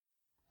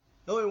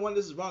Hello everyone,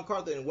 this is Ron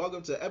Carthen and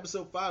welcome to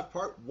episode 5,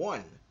 part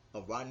 1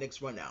 of Ron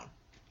Nick's Rundown.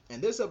 In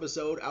this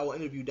episode, I will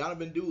interview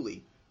Donovan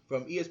Dooley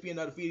from ESPN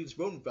Undefeated's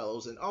Rodent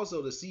Fellows and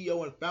also the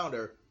CEO and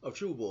founder of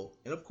True Bull,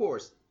 and of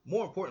course,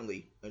 more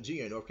importantly, a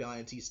junior at North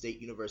Carolina State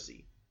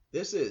University.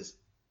 This is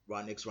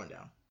Ron Nick's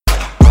Rundown.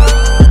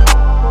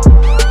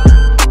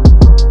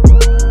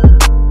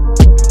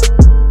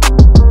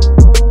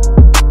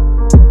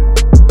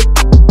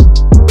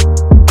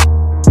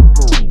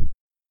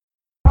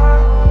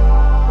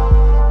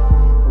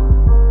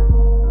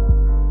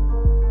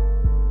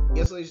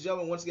 Yes, ladies and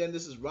gentlemen, once again,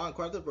 this is Ron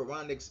Carthen for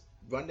Ron Nick's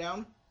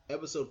Rundown,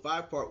 episode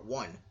 5, part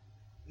 1.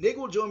 Nick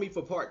will join me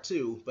for part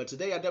 2, but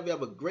today I definitely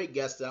have a great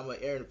guest that I'm going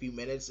to air in a few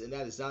minutes, and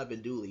that is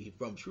Donovan Dooley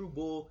from True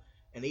Bull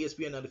and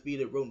ESPN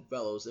Undefeated Rodent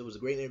Fellows. It was a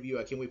great interview.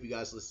 I can't wait for you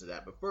guys to listen to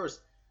that. But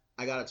first,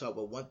 I got to talk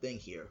about one thing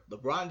here.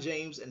 LeBron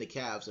James and the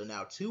Cavs are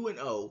now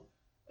 2-0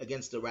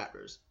 against the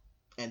Raptors.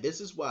 And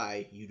this is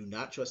why you do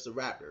not trust the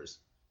Raptors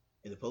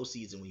in the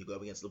postseason when you go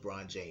up against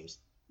LeBron James.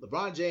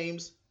 LeBron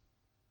James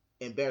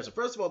embarrassing.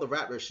 First of all, the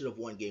Raptors should have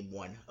won game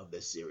 1 of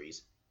this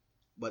series.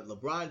 But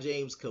LeBron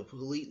James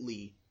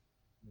completely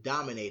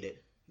dominated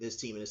this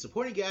team. And the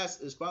supporting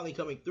cast is finally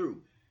coming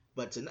through.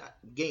 But tonight,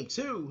 game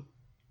 2,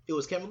 it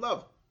was Kevin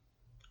Love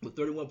with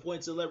 31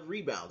 points and 11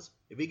 rebounds.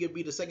 If he could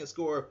be the second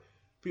scorer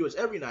pretty much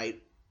every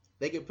night,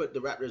 they could put the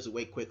Raptors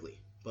away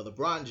quickly. But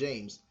LeBron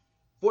James,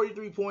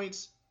 43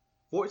 points,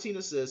 14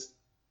 assists,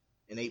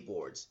 and 8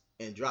 boards.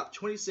 And dropped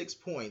 26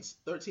 points,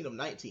 13 of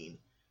 19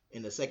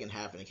 in the second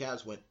half. And the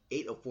Cavs went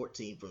 8 of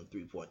 14 from the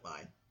three-point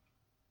line.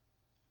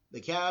 The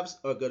Cavs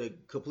are going to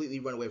completely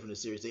run away from the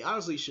series. They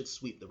honestly should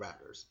sweep the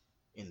Raptors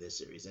in this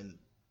series. And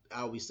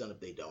I'll be stunned if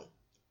they don't.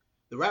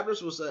 The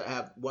Raptors will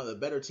have one of the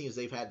better teams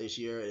they've had this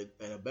year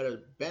and a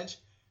better bench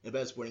and a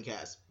better supporting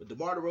cast. But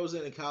DeMar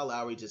DeRozan and Kyle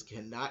Lowry just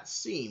cannot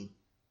seem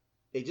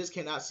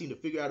to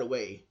figure out a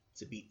way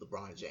to beat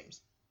LeBron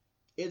James.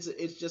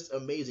 It's just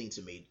amazing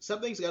to me.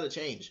 Something's got to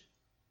change.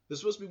 They're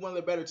supposed to be one of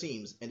the better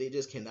teams, and they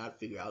just cannot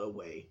figure out a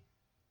way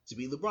to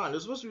beat LeBron. They're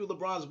supposed to be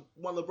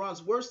one of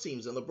LeBron's worst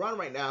teams, and LeBron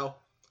right now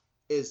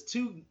is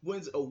 2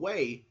 wins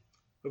away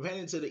from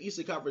heading to the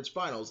Eastern Conference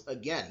Finals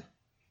again.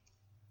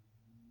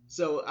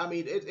 So, I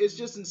mean, it's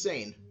just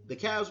insane. The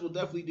Cavs will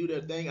definitely do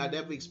their thing. I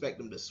definitely expect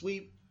them to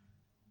sweep.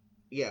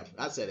 Yeah,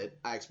 I said it.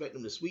 I expect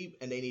them to sweep,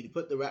 and they need to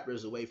put the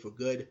Raptors away for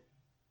good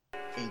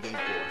in Game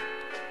 4.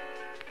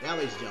 Now,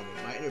 ladies and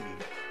gentlemen, my interview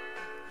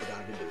with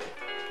Donovan Dooley.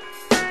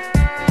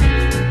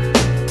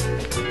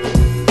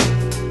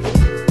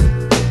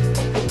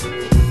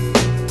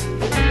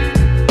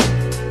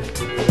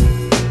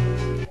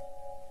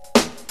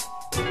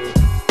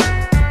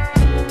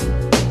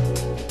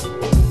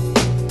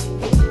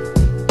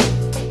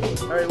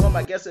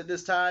 My guest at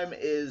this time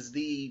is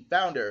the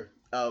founder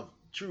of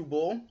True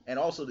Bull and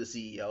also the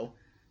CEO,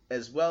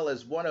 as well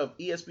as one of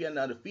ESPN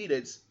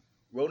Undefeated's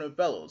Rodent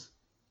Fellows.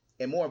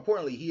 And more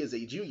importantly, he is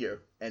a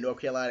junior at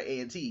North Carolina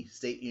A&T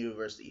State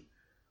University.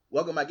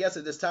 Welcome my guest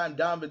at this time,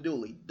 Donovan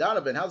Dooley.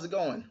 Donovan, how's it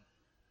going?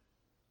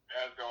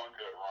 Yeah, it's going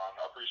good, Ron.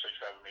 I appreciate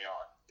you having me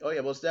on. Oh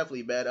yeah, most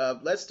definitely, man.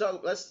 Let's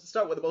start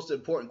with the most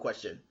important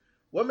question.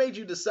 What made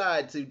you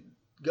decide to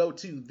go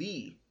to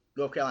the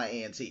North Carolina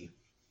A&T?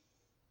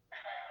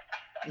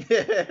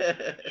 Yeah,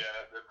 that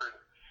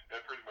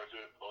pretty much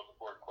is the most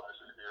important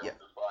question here on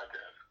this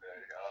podcast today.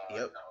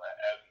 Yep.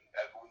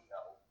 As we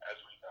know,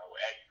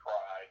 Aggie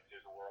Pride is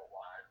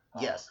worldwide.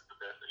 Yes. It's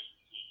the best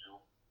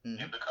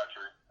HBCU in the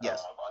country. Yes.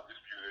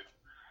 Undisputed.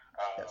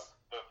 Yes.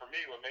 But for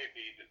me, what made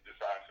me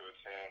decide to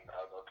attend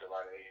North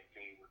Carolina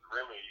A&T was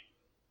really,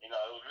 it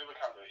was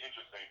really kind of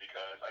interesting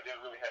because I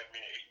didn't really have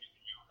many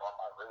HBCUs on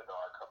my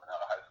radar coming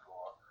out of high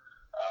school.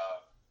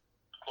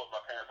 Close my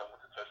parents, I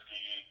went to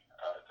Tuskegee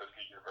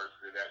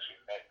University, and actually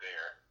met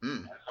there.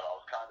 And so I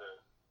was kind of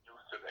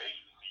used to the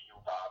HBCU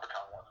vibe. I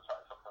kind of wanted to try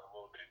something a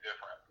little bit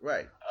different.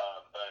 Right.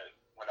 But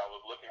when I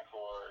was looking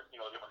for,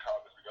 different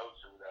colleges to go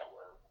to that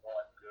were,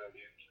 one, good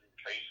in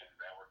communications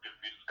and were good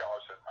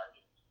scholarship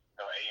money,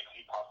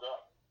 A&T popped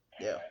up.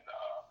 Yeah. And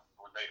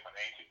when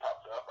A&T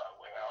popped up, I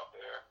went out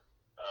there,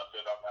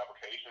 filled out my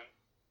application.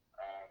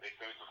 They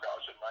sent me some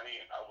scholarship money,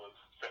 and I was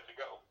set to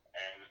go.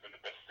 And it's been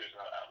the best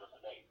decision I've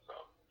ever made. So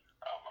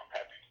I'm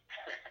happy.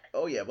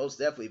 Oh yeah, most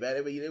definitely, man.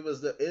 I mean, it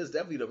is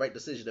definitely the right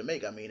decision to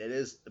make. I mean, it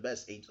is the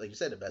best, like you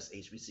said, the best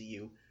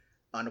HBCU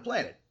on the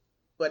planet.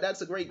 But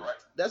that's a great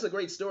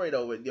story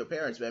though with your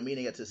parents, man.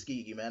 Meeting at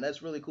Tuskegee, man.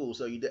 That's really cool.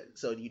 So you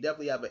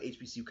definitely have an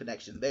HBCU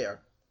connection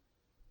there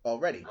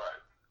already.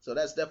 Right. So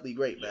that's definitely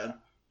great, man.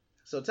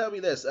 So tell me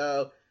this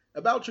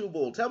about True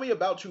Bull. Tell me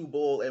about True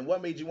Bull and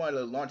what made you want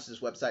to launch this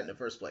website in the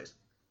first place.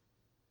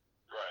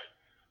 Right.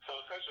 So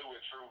essentially,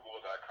 with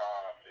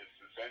TrueBull.com, it's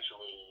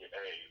essentially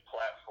a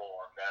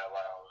platform that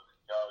allows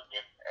young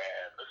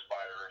and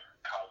aspiring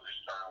college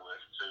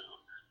journalists to,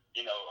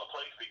 a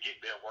place to get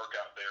their work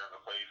out there and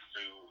a place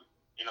to,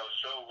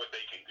 show what they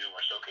can do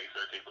and showcase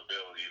their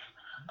capabilities.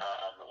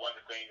 One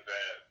of the things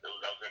that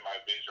was in my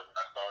vision when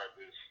I started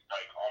this,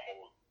 like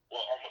almost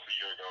well, almost a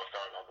year ago. It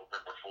started on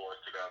November 4th,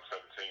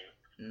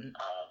 2017. Mm-hmm.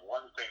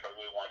 One of the things I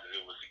really wanted to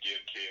do was to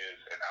give kids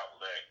an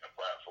outlet, a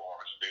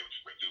platform to be able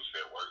to produce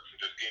their works and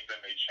just give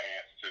them a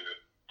chance to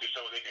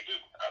show what they can do.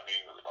 I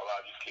mean, a lot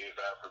of these kids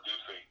that are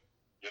producing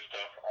this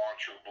stuff on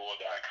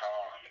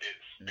TrueBull.com,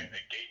 it's been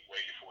a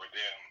gateway for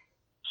them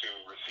to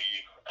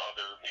receive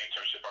other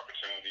internship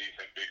opportunities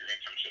and bigger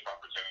internship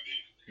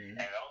opportunities.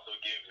 And it also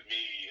gives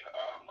me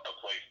a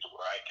place to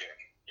where I can,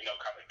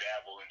 kind of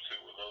dabble into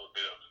a little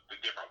bit of the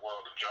different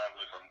world of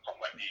journalism from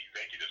like the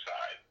executive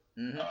side.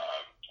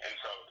 And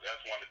so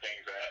that's one of the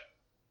things that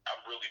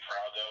I'm really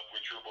proud of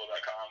with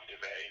TrueBull.com is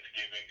that it's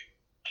giving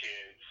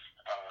kids,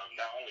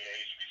 not only at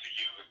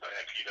HBCUs, but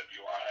at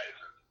PWIs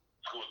and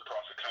schools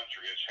across the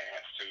country a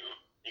chance to,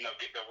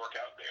 get their work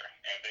out there.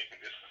 And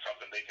this is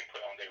something they can put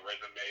on their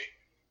resume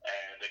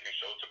and they can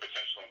show to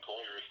potential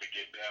employers to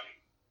get them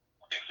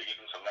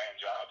to land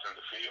jobs in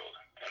the field.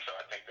 And so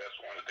I think that's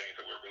one of the things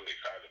that we're really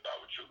excited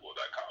about with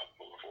TrueBull.com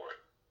moving forward.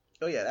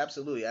 Oh yeah,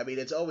 absolutely. I mean,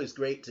 it's always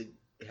great to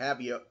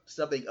have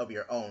something of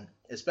your own,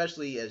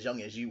 especially as young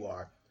as you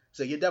are.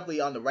 So you're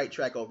definitely on the right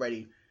track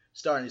already,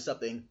 starting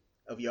something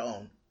of your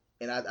own,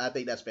 and I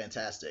think that's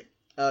fantastic.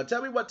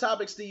 Tell me what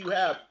topics do you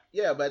have?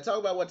 Yeah, but talk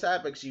about what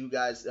topics you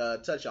guys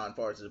touch on as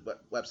far as the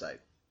website.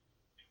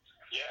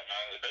 Yeah,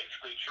 man.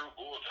 Basically,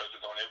 TrueBull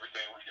touches on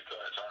everything we can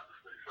touch,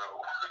 honestly. So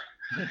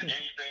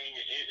anything,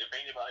 if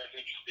anybody's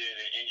interested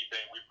in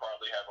anything, we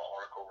probably have an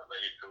article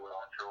related to it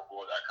on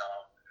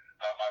TrueBull.com.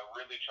 I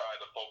really try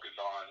to focus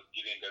on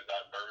getting a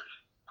diverse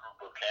group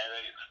of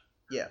candidates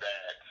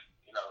that,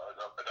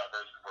 a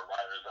diverse group of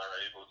writers are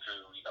able to,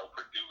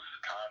 produce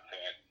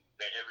content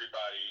that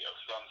everybody of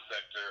some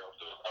sector of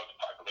the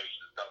population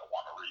is going to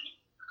want to read.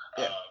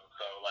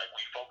 So,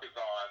 we focus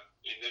on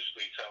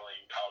initially telling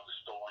college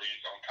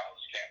stories on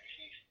college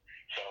campuses.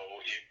 So,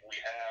 if we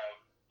have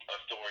a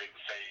story,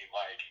 say,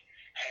 like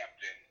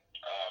Hampton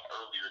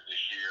earlier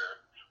this year,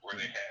 where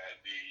they had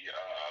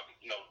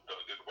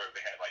where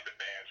they had like the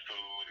bad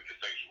food and the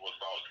sexual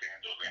assault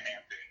scandals in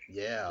Hampton.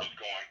 Yeah. Was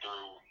going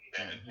through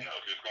that,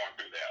 just going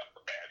through that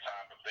bad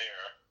time up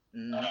there.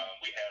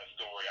 We had a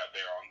story out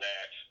there on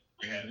that.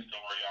 We had a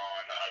story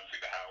on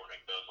obviously the Howard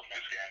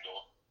embezzlement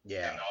scandal.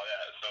 Yeah. And all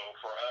that. So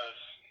for us,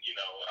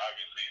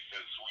 obviously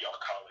since we are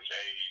college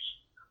age,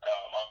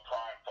 our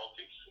prime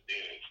focus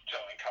is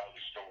telling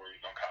college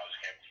stories on college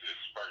campuses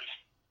first.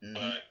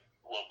 But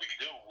what we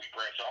do, we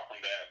branch off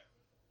from that,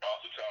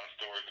 also telling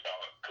stories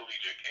about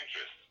collegiate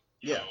interests.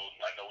 Yeah. So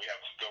I know we have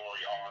a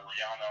story on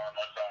Rihanna on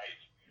our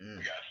site.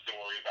 We got a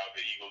story about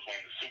the Eagles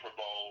winning the Super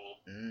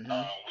Bowl.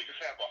 We just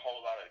have a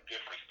whole lot of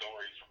different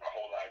stories from a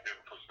whole lot of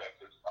different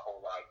perspectives, a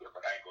whole lot of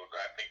different angles.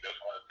 And I think that's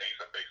one of the things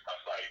that makes my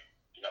site,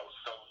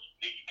 so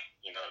unique.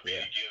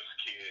 It gives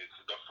kids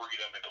the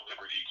freedom and the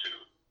liberty to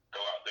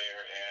go out there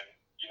and,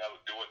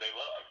 do what they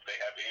love. If they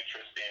have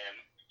interest in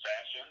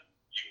fashion,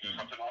 you can do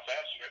something on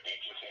fashion. If they're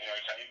interested in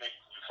entertainment,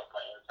 you can do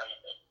something on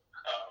entertainment.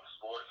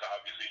 Sports,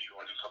 obviously, if you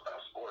want to do something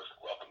on sports,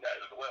 welcome that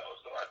as well.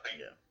 So I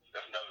think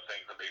that's another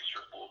thing that makes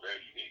TrueBull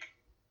very unique.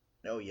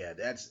 Oh yeah,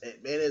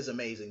 it is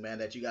amazing, man,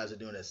 that you guys are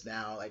doing this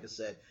now. Like I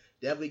said,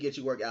 definitely get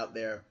your work out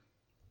there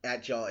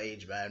at y'all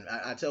age, man.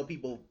 I tell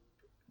people,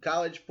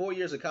 4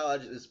 years of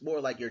college is more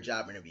like your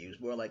job interview.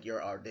 It's more like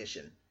your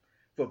audition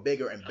for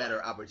bigger and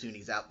better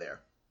opportunities out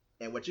there.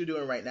 And what you're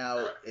doing right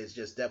now is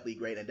just definitely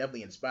great and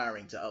definitely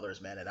inspiring to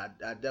others, man. And I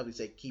definitely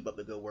say keep up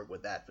the good work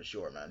with that for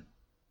sure, man.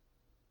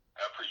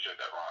 I appreciate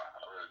that, Ron.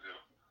 I really do.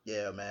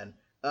 Yeah, man.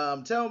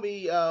 Tell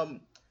me,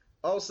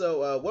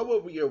 also, what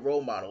were your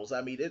role models?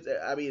 I mean, at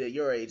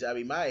your age,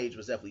 my age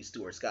was definitely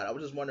Stuart Scott. I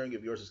was just wondering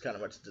if yours was kind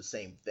of much the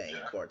same thing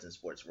as far as in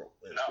sports world.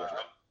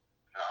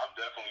 I'm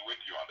definitely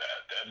with you on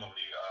that.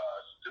 Definitely,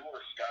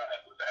 Stuart Scott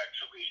was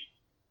actually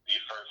the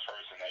first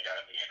person that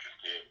got me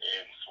interested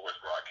in sports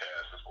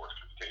broadcast and sports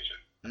communication.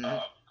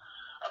 I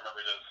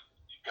remember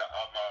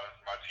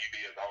my TV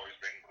has always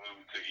been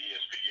glued to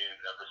ESPN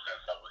ever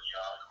since I was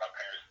young. My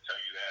parents can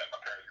tell you that. My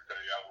parents can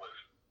tell you I was,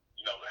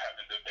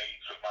 having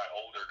debates with my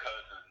older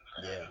cousins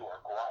who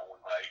are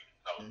grown,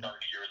 30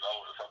 years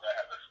old or something. I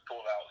had to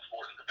pull out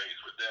sports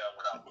debates with them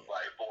when I was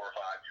 4 or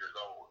 5 years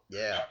old.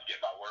 Yeah. Trying to get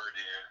my word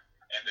in,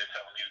 and then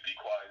telling me to be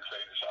quiet and stay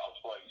in the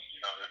child's place.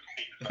 You know what I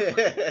mean?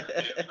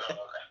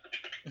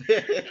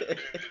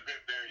 It's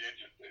been very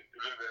interesting.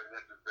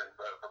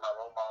 But for my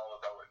role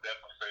models, I would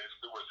definitely say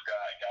Stuart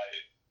Scott got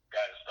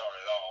it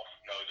started off.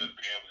 Just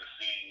being able to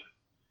see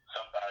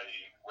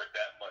somebody with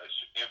that much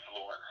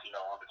influence,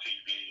 on the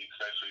TV,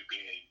 especially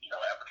being,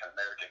 African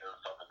American, it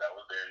was something that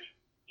was very,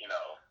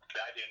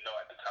 that I didn't know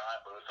at the time,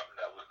 but it was something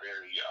that was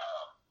very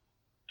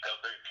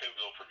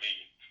pivotal for me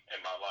in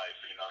my life,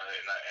 and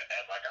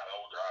as I got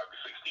older,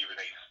 obviously Stephen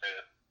A.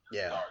 Smith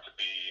started to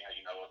be,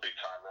 a big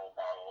time role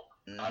model.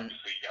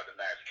 Obviously, you got the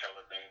Max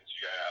Kellermans,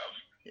 you have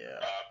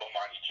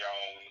Bomani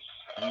Jones,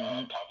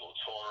 Pablo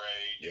Torre,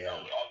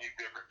 all these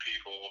different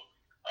people.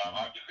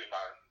 Obviously,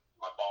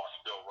 my boss,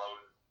 Bill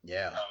Rhoden.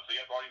 So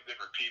you have all these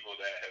different people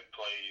that have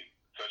played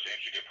such an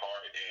intricate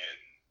part in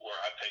where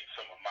I take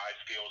some of my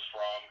skills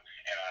from,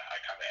 and I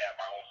kind of add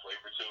my own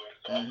flavor to it.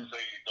 So I would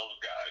say those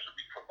guys would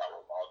be some of my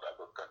role models that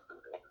look good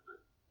through this.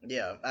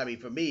 Yeah, I mean,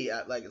 for me,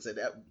 like I said,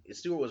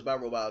 Stewart was my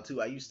role model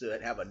too. I used to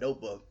have a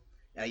notebook,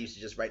 and I used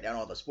to just write down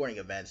all the sporting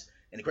events.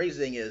 And the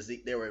crazy thing is,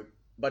 there were a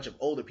bunch of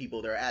older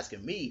people that are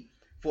asking me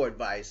for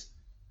advice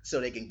so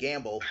they can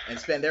gamble and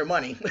spend their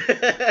money,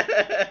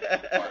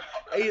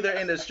 either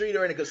in the street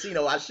or in a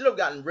casino. I should have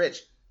gotten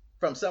rich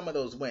from some of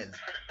those wins,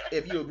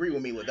 if you agree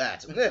with me with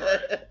that.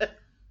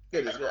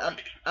 Goodness,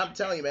 I'm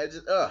telling you, man,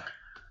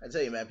 I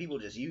tell you, man, people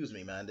just use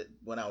me, man,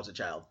 when I was a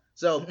child.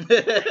 So. Same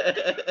way.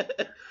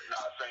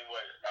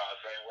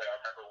 Same way. I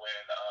remember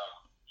when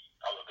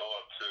I would go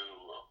up to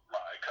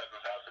my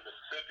cousin's house in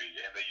Mississippi,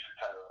 and they used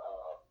to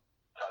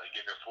try to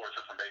get their sports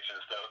information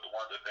and stuff. But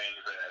one of the things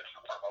that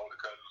my older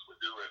cousins would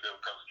do is they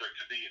would come straight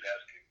to me and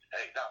ask me,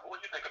 "Hey, Don, what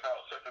do you think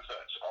about such and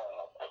such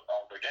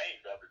on the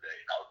game the other day?"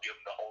 And I would give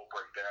them the whole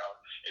breakdown,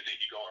 and then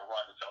he go and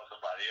run and tell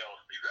somebody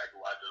else exactly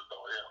what I just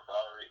told him. So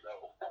I already know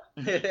what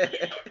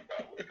you're talking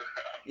about.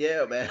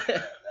 Yeah, man.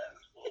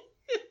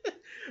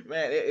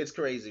 Man, it's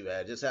crazy,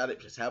 man. Just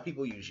how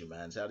people use you,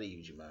 man. It's how they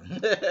use you,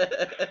 man.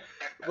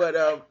 But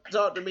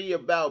talk to me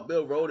about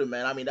Bill Rhoden,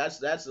 man. I mean,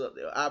 that's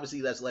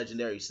obviously that's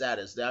legendary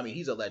status. I mean,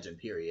 he's a legend,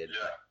 period.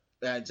 Yeah.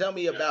 And tell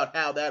me about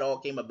how that all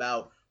came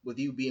about with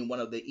you being one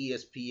of the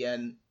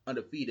ESPN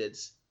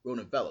undefeateds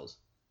Rhoden Fellows.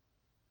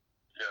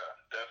 Yeah,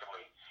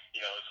 definitely.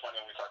 You know, it's funny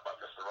when we talk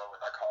about Mr.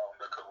 Rhoden. I call him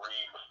the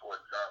Kareem of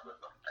sports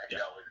journalism, and he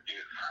always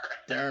gets.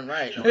 Darn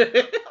right.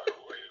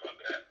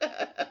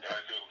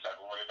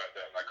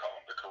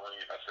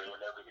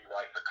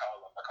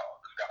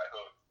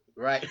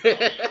 Right. So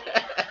it's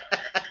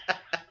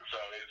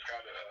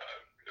kind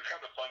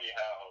of funny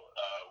how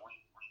we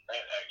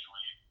met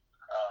actually.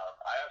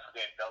 I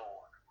actually didn't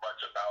know much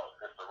about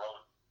Mr.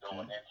 Rhoden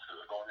going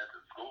into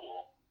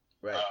school.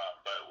 Right.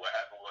 But what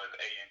happened was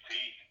A&T,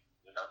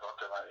 North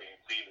Carolina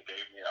A&T, they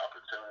gave me an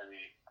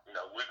opportunity,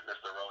 with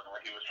Mr. Rhoden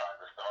when he was trying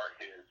to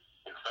start his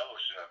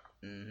fellowship.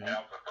 And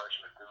I was a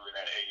freshman student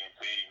at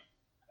A&T,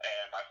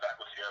 and my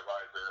faculty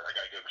advisor, I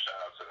gotta give a shout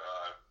out to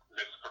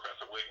Mrs.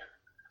 Professor Wiggins.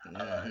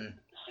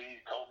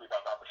 She told me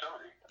about the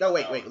opportunity. Oh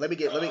wait.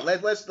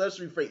 Let's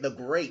rephrase the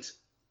great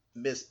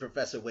Miss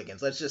Professor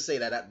Wiggins. Let's just say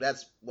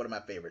that's one of my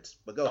favorites.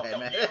 But go ahead,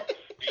 man.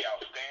 The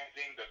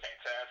outstanding, the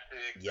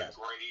fantastic, yes.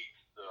 The great,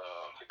 the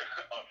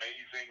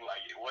amazing,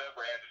 like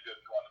whatever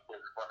adjective you want to put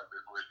in front of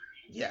this word.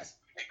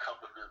 Yes.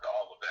 Encompasses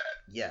all of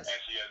that. Yes.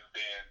 And she has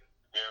been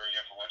very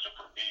influential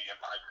for me in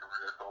my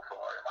career so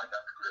far, in my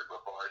career so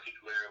far. She's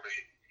literally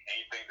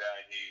anything that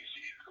I need,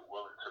 she's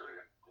willing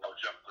to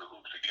jump through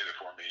hoops to get it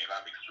for me, and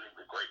I'm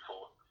extremely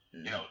grateful, to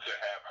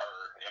have her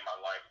in my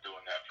life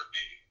doing that for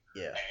me.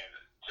 Yeah. And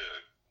to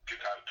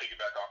kind of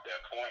piggyback off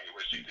that point,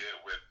 what she did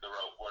with the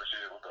road,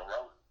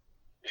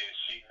 is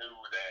she knew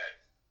that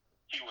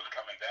he was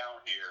coming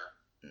down here.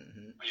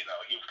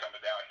 He was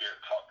coming down here to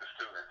talk to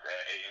students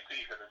at A&T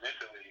because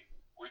initially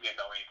we didn't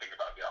know anything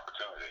about the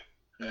opportunity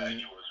that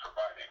he was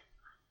providing.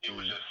 He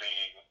was just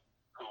seeing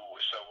who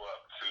would show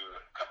up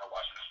to come and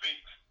watch the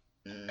speaks.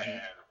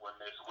 And when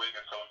Ms.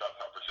 Wiggins told me about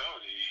the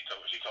opportunity,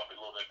 she told me a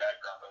little bit of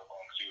background of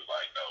him. She was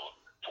like,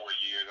 4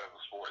 years as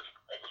a sports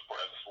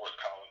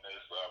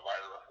columnist,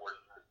 writer of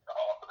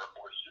author of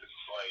 40 Years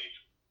a Slave,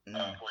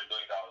 $40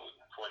 billion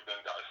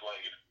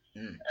slave.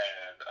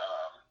 And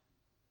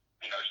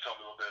she told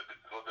me a little bit of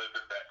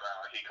his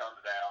background. He comes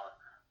down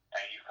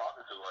and he's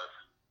talking to us,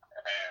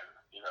 and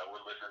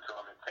we're listening to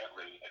him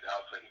intently, and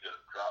all of a sudden he just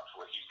drops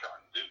what he's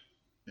trying to do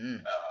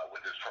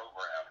with this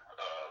program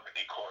of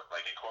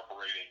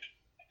incorporating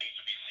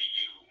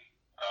HBCU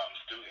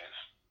students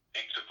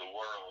into the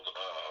world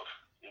of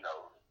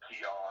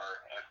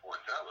PR and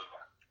sports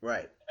journalism.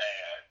 Right.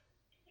 And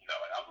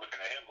and I'm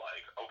looking at him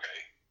like, okay,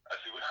 I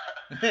see what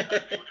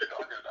you're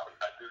talking about.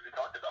 I see what you're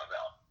talking about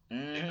now.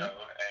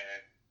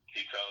 And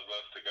he tells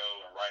us to go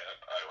and write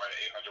an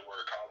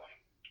 800-word column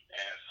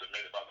and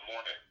submit it by the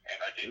morning, and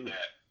I did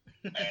that.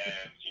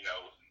 And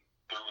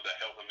through the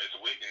help of Ms.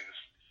 Wiggins,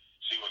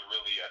 she was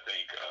really, I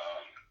think,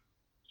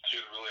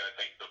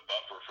 the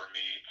buffer for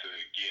me to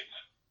get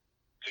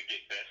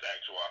this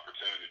actual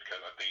opportunity,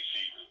 because I think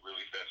she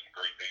really said some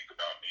great things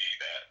about me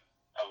that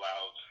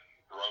allowed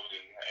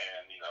Rhoden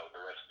and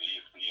the rest of the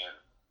ESPN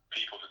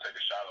people to take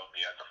a shot on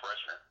me as a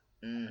freshman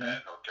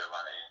at North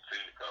Carolina A&T.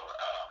 So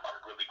I'm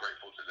really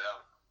grateful to them,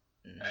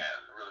 and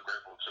really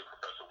grateful to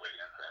Professor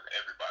Wiggins and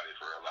everybody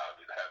for allowing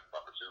me to have this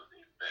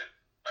opportunity. It's been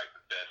like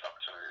the best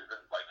opportunity. It's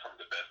been like some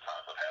of the best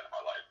times I've had in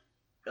my life.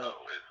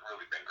 So it's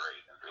really been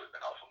great. It's really been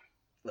awesome.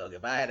 Look,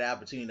 if I had the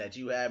opportunity that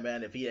you had,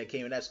 man, if he had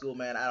came in that school,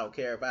 man, I don't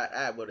care if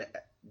I would have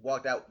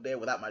walked out there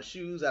without my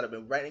shoes. I'd have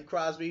been right in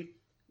Crosby,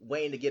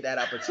 waiting to get that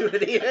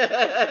opportunity.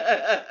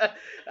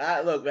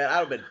 Look, man, I'd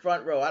have been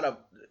front row. I'd have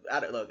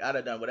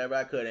done whatever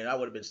I could, and I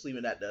would have been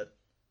sleeping at the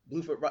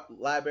Blueford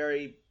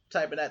Library,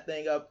 typing that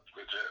thing up,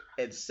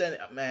 and send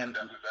it, man.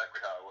 That's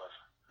exactly how it was.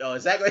 Oh,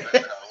 exactly. That's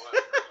exactly how it was.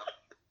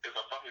 It's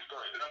a funny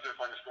story. There's a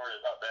funny story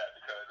about that,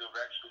 because it was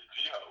actually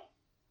G-Ho.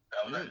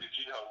 That was actually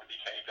G-Ho when he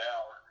came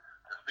down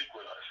to to speak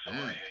with us. So,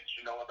 and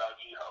you know about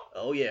G-Ho.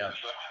 Oh, yeah.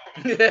 So,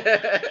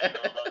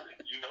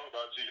 you know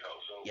about G-Ho.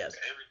 So yes.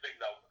 everything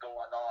that was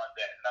going on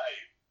that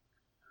night,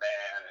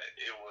 man,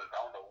 it was,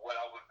 I don't know what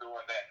I was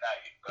doing that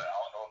night, but I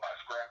don't know if I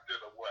scrapped it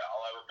or what.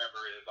 All I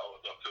remember is I was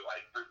up to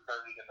like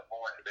 3:30 in the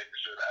morning making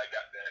sure that I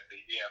got that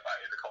in by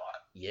 8 o'clock.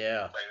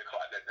 Yeah. By 8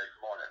 o'clock that next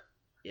morning.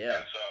 Yeah.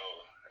 And so,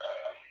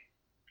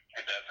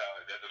 and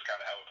that's just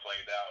kind of how it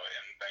played out.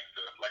 And thanks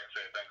to, like I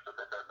said, thanks to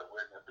Professor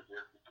Whitney for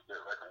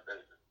good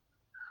recommendations.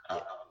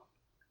 Yeah.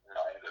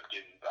 I ended up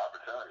getting the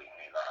opportunity,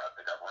 and I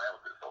think I've ran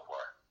with it so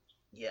far.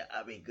 Yeah,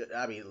 I mean, good.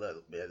 I mean,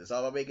 look, man, it's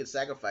all about making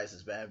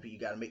sacrifices, man. You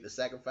got to make the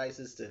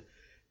sacrifices to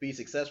be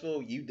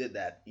successful. You did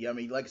that. I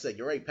mean, like I said,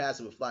 you're already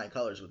passing with flying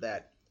colors with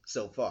that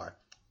so far.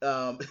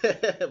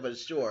 But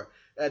sure.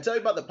 Tell me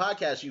about the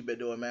podcast you've been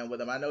doing, man, with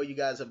them. I know you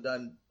guys have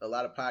done a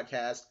lot of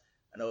podcasts.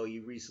 I know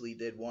you recently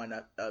did one.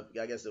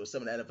 I guess there was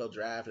some in the NFL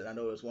draft, and I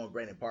know there was one with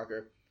Brandon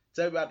Parker.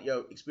 Tell me about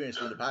your experience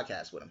doing the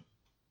podcast with him.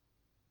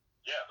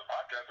 Yeah, the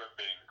podcast has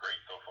been great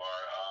so far.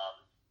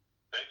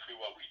 Basically,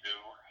 what we do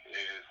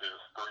is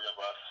there's three of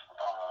us,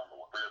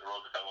 three of the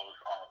Rosen Fellows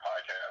on the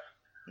podcast.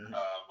 Mm-hmm.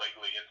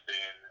 Lately, it's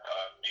been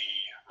me,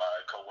 my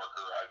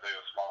coworker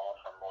Isaiah Small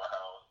from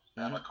Morehouse,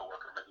 and my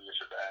coworker Medea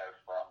Shabazz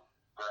from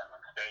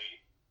Grambling State.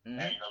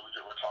 Mm-hmm. And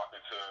we're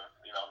talking to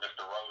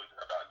Mr. Rosen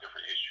about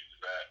different issues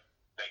that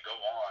go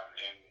on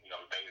in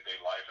day-to-day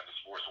life in the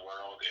sports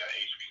world at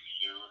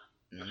HBCUs.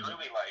 Mm-hmm. It's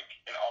really like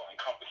an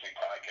all-encompassing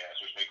podcast,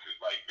 which makes it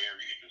like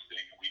very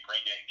interesting. We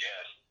bring in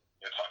guests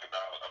and talk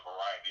about a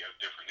variety of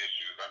different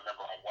issues. I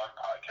remember on one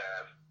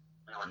podcast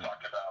we were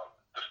talking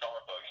about the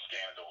Starbucks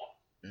scandal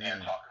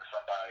and talking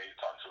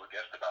to a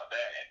guest about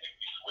that, and then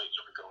we switch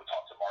and we go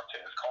talk to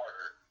Martez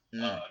Carter,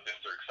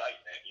 Mr.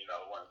 Excitement,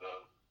 one of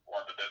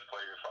the best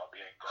players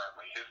probably in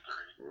Grambling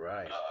history.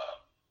 Right.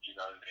 You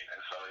know what I mean?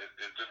 And so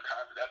it's just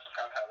that's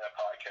kind of how that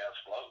podcast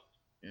flows.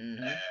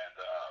 Mm-hmm. And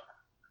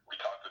we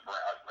talked to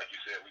Brandon, like you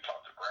said, we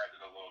talked to Brandon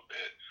a little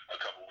bit a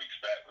couple weeks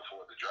back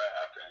before the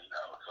draft, and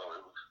so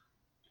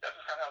that's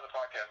just kind of how the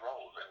podcast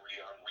rolls, and we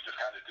just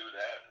kind of do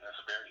that, and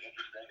it's very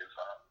interesting. It's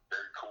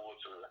very cool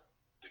to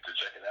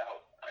check it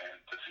out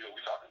and to see what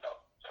we're talking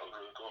about. So it was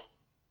really cool.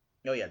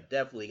 Oh yeah,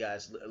 definitely,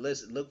 guys.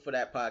 Listen, look for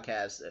that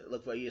podcast.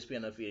 Look for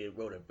ESPN affiliated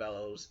Roden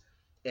Fellows,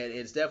 and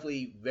it's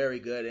definitely very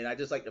good. And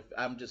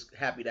I'm just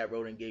happy that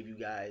Roden gave you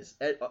guys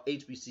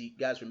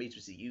guys from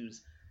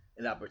HBCUs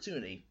an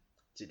opportunity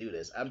to do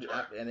this.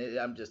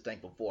 I'm just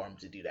thankful for him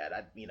to do that.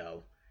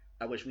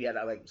 I wish we had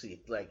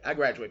I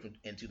graduated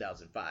in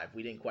 2005.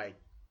 We didn't quite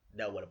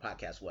know what a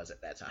podcast was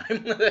at that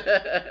time.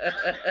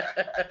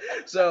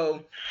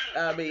 So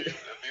I mean,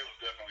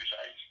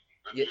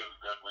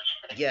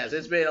 yes,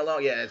 it's been a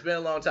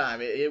long time.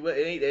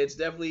 It's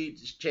definitely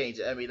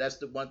changed. I mean, that's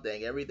the one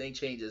thing. Everything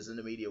changes in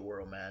the media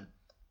world, man.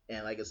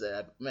 And like I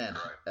said, man,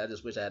 I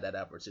just wish I had that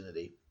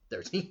opportunity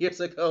 13 years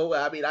ago.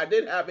 I mean, I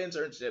did have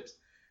internships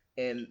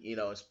in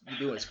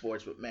doing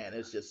sports, but man,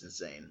 it's just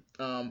insane.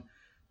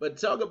 But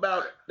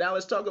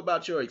let's talk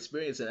about your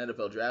experience in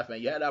NFL draft,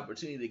 man. You had the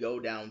opportunity to go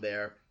down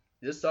there.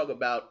 Just talk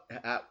about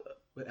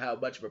how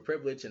much of a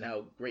privilege and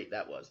how great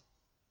that was.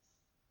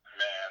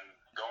 Man,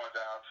 going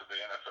down to the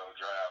NFL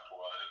draft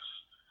was,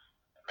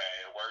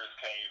 words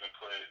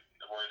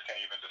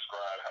can't even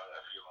describe how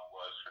that feeling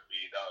was for me.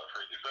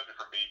 Especially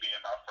for me being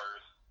my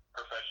first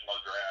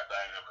professional draft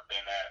I had ever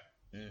been at.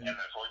 Mm-hmm. And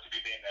for it to be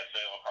the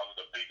NFL, probably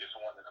the biggest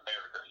one in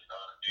America, you know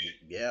what I mean?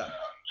 Yeah.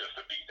 Just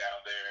to be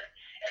down there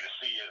and to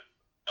see it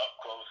up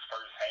close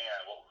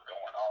firsthand what was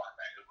going on,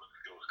 man, it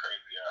was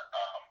crazy.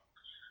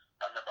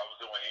 I remember I was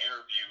doing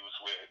interviews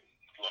with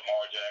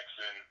Lamar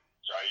Jackson,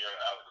 Jair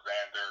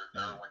Alexander,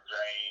 Derwin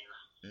James,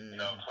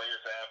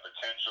 players that have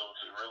potential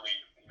to really,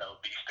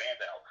 be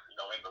standouts,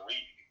 in the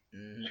league.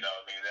 Mm-hmm. You know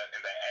what I mean?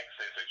 And the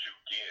access that you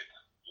get,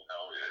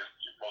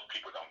 most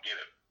people don't get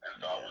it. And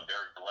so I was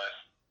very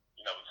blessed,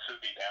 to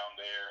be down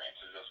there and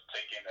to just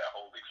take in that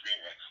whole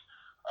experience.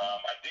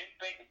 I didn't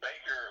think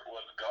Baker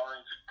was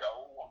going to go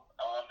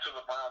to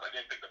the Browns. I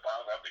didn't think the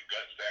Browns have the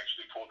guts to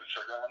actually pull the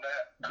trigger on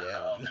that.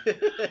 Yeah.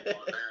 It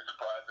was very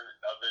surprising.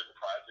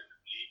 To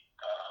me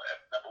as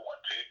the number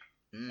one pick.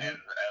 Mm-hmm. And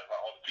as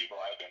all the people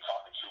I've been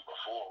talking to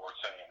before were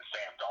saying,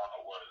 Sam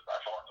Darnold was by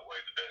far and away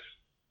the best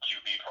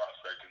QB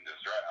prospect in this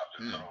draft.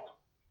 And so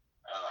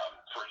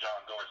for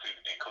John Dorsey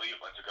in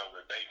Cleveland to go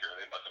with Baker,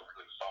 they must have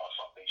really saw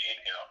something in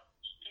him,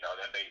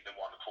 that made them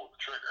want to pull the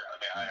trigger. I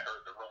mean, I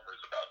heard the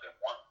rumors about them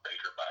wanting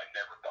Baker, but I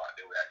never thought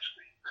they would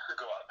actually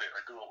go out there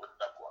and do it with the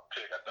number one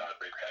pick. I thought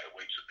Baker had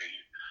way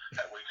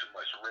too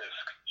much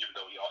risk, even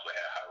though he also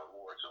had high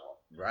reward to him.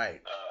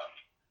 Right.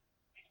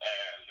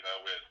 And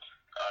with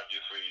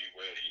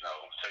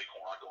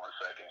Saquon going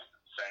second,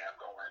 Sam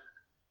going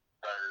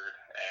third,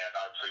 and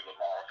obviously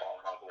Lamar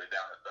falling all the way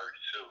down to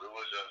 32. It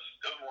was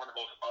one of the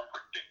most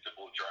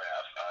unpredictable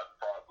drafts I've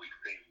probably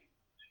seen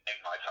in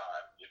my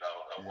time,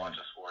 of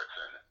watching sports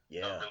and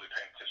really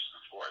paying attention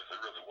to sports. It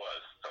really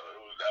was. So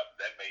it was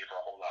that made for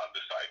a whole lot of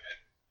excitement,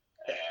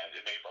 and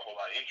it made for a whole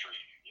lot of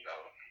intrigue,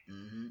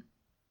 Mm-hmm.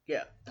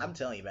 Yeah, I'm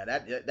telling you, man,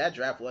 that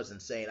draft was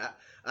insane.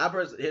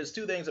 Here's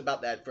two things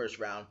about that first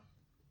round.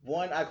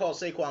 One, I call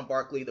Saquon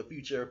Barkley the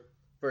future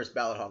first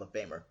ballot Hall of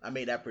Famer. I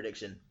made that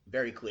prediction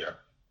very clear.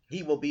 Yeah.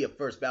 He will be a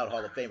first ballot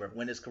Hall of Famer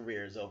when his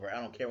career is over. I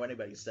don't care what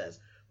anybody says.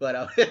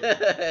 But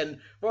and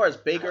far as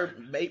Baker,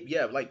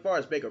 far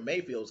as Baker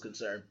Mayfield is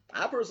concerned,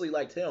 I personally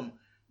liked him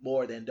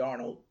more than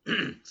Darnold.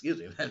 Excuse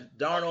me,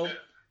 Darnold,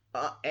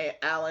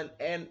 Allen,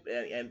 and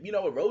you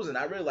know, Rosen.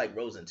 I really like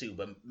Rosen too,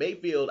 but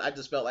Mayfield, I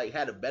just felt like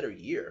had a better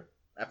year.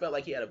 I felt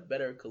like he had a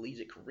better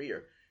collegiate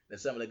career than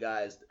some of the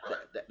guys,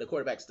 the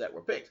quarterbacks that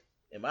were picked,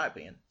 in my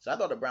opinion. So I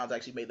thought the Browns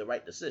actually made the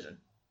right decision.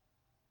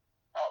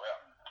 Oh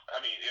yeah,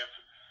 I mean, if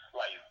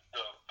like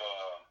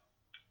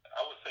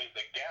I would say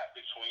the gap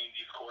between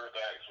these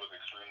quarterbacks was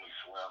extremely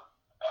slim.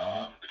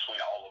 Between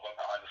all of them,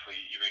 honestly,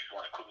 even if you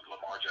want to include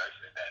Lamar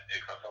Jackson and that,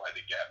 I feel like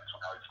the gap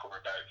between all these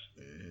quarterbacks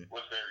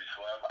was very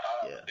slim.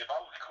 If I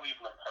was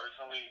Cleveland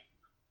personally,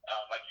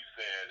 like you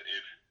said,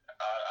 if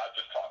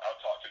I've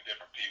talked to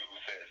different people who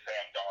said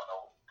Sam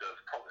Darnold just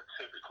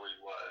prototypically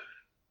was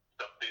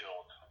the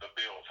build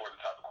for the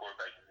type of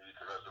quarterback you need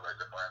to resurrect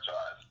the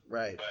franchise.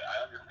 Right. But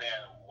I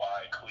understand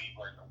why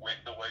Cleveland went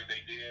the way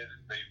they did.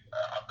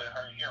 I've been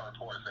hearing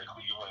reports that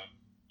Cleveland,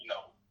 you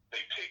know,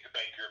 they picked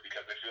Baker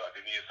because they feel like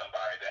they needed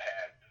somebody that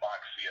had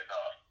moxie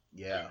enough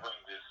to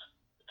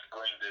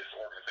bring this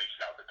organization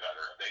out the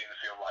gutter. They didn't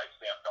feel like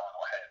Sam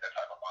Darnold had that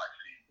type of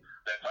moxie,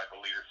 that type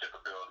of leadership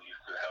abilities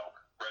to help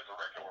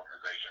resurrect the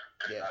organization.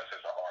 Because that's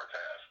just a hard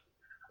task.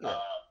 Yeah.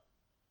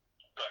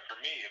 But for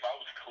me, if I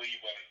was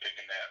Cleveland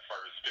picking that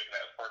first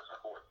or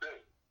fourth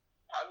pick,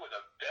 I would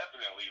have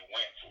definitely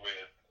went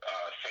with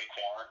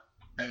Saquon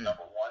at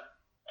number one,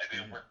 and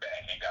then went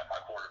back and got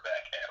my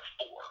quarterback at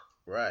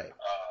 4. Right.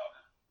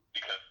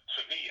 Because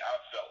to me, I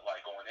felt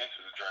like going into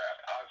the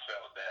draft, I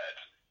felt that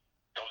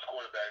those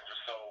quarterbacks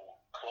were so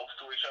close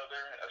to each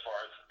other as far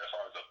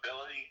as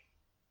ability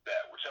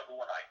that whichever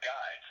one I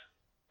got,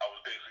 I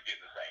was basically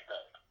getting the same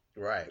thing.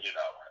 Right. You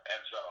know,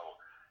 and so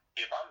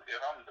if I was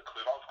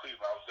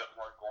Cleveland, I was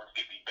definitely going to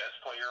get the best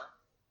player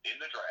in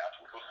the draft,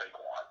 which was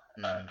Saquon.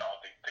 I don't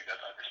think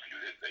that's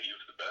undisputed that he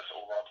was the best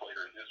overall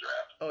player in this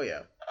draft. Oh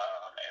yeah.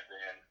 And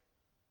then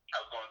I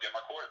was going to get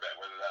my quarterback,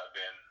 whether that had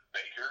been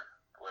Baker,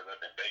 whether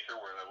that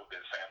had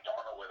been Sam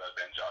Darnold, whether that had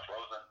been Josh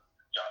Rosen,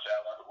 Josh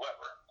Allen,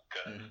 whoever.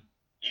 Because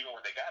even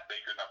when they got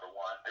Baker number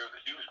one, there was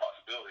a huge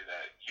possibility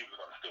that he was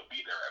going to still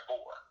be there at 4.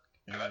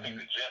 Because I think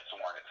the Jets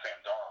wanted Sam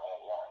Darnold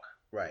all along.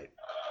 Right.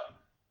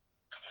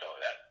 So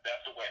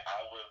that's the way I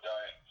would have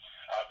done it.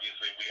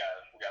 Obviously, we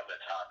got to let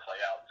time play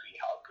out and see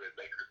how good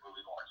Baker's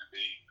really going to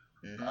be.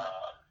 And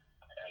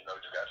you know,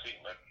 just got to see.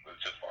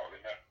 Let's just follow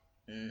him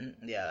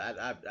in.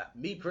 Yeah,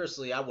 me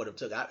personally, I would have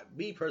done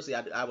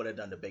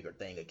the Baker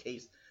thing in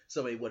case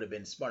somebody would have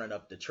been smart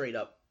enough to trade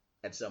up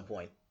at some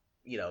point.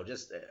 You know,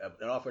 just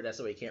an offer that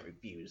somebody can't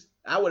refuse.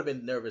 I would have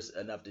been nervous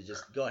enough to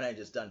just go ahead and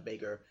just done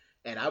Baker.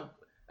 And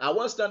I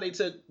was stunned they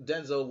took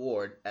Denzel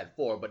Ward at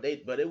 4, but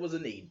it was a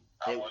need.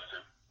 I was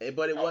too. It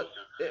was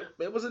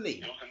a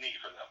need. It was a need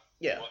for them.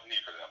 Yeah. It was a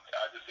need for them.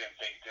 I just didn't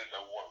think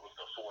Denzel Ward was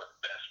the 4th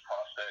best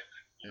prospect,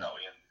 in the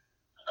draft.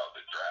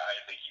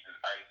 I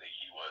didn't think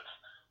he was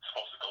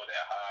supposed to go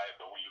that high,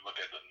 but when you look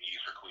at the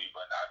needs for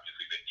Cleveland,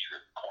 obviously they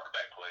needed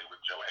cornerback play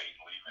with Joe Hayden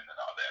leaving and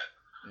all that.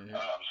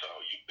 So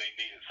they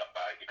needed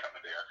somebody to come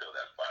in there and fill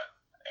that spot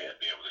and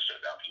be able to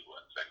shut down people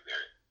in the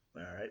secondary.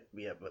 All right,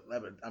 yeah, but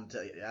I'm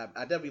telling you,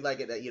 I definitely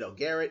like it that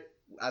Garrett.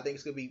 I think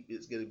it's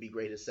gonna be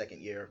great his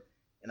second year.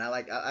 And I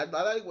like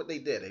what they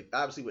did.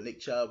 Obviously, with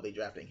Nick Chubb, they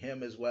drafting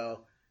him as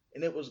well,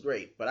 and it was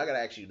great. But I gotta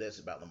ask you this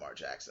about Lamar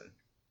Jackson.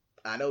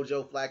 I know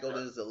Joe Flacco,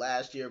 this is the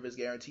last year of his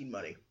guaranteed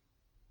money.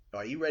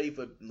 Are you ready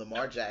for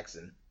Lamar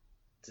Jackson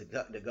to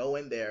go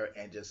in there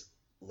and just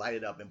light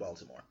it up in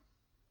Baltimore?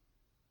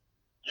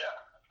 Yeah,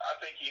 I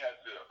think he has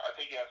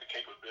the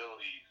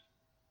capabilities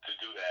to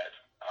do that.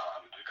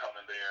 To come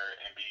in there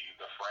and be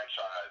the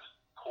franchise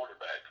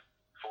quarterback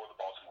for the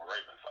Baltimore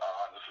Ravens.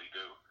 I honestly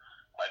do.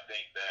 I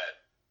think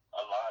that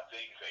a lot of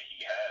things that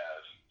he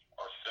has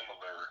are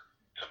similar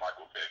to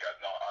Michael Vick. I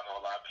know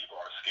a lot of people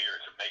are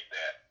scared to make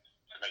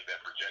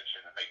that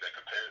projection and make that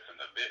comparison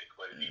to Vick,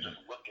 but if you just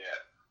look at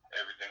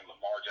everything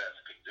Lamar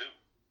Jackson can do,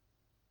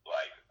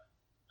 like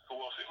who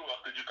else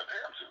could you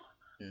compare him to?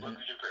 What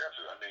could you compare him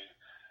to? I mean,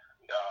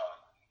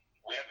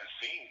 we haven't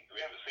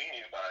seen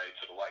anybody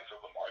to the likes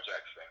of Lamar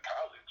Jackson in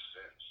college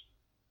since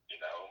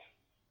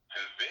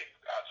Vick.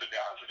 To be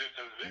honest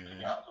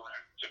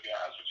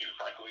with you,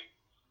 frankly.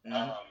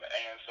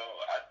 And so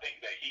I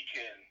think that he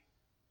can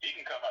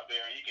come out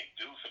there and he can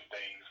do some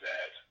things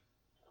that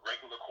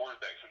regular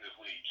quarterbacks in this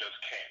league just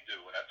can't do,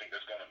 and I think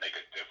that's going to make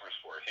a difference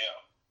for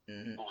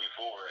him moving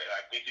forward. And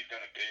I think he's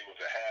going to be able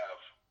to have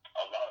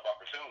a lot of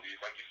opportunities,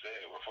 like you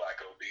said, with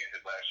Flacco being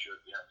his last year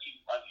of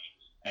guaranteed money,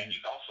 and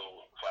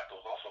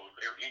Flacco's also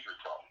very injury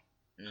prone.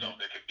 So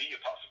there could be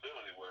a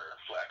possibility where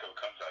Flacco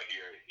comes out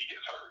here, he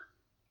gets hurt,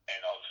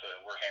 and all of a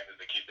sudden they're handing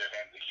the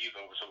keys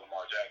over to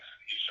Lamar Jackson.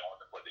 He's showing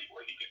them what he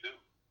can do.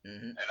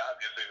 And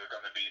obviously there's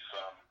going to be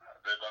some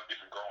there's going to be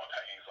some growing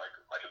pains, like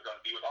it's going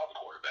to be with all the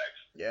quarterbacks.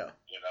 Yeah.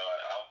 You know,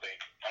 I don't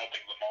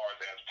think Lamar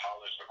is as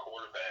polished a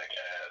quarterback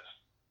as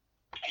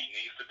he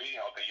needs to be.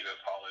 I don't think he's as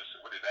polished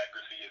with his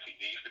accuracy as he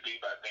needs to be,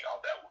 but I think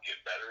all that will get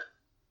better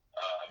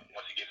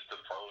once he gets to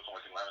the pros,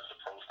 once he learns the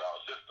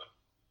pro-style system.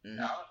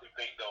 Mm-hmm. I honestly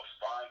think they'll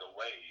find a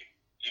way,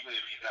 even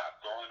if he's not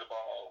throwing the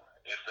ball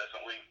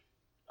incessantly,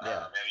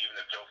 and even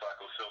if Joe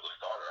Flacco's still the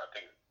starter, I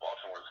think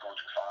Baltimore is going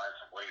to find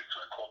some ways to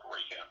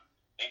incorporate him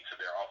into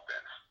their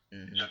offense,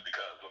 just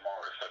because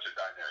Lamar is such a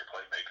dynamic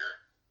playmaker,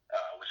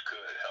 which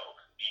could help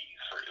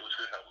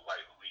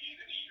lead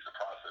and ease the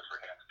process for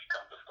him to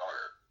become the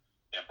starter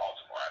in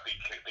Baltimore. I think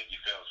he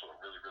fell to a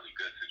really, really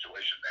good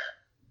situation there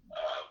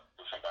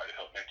with somebody to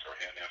help mentor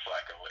him and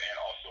Flacco, and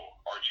also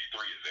RG3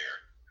 is there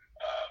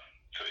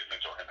to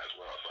mentor him as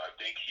well. So I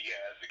think he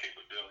has the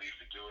capabilities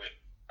to do it.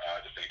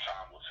 I just think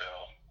time will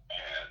tell,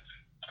 and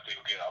I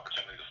think he'll get an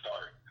opportunity to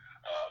start.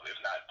 If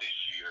not this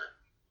year,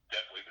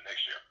 definitely the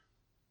next year.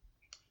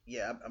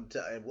 Yeah, I'm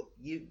telling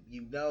you,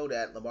 you know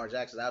that Lamar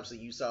Jackson, obviously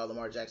you saw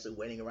Lamar Jackson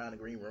waiting around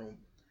the green room,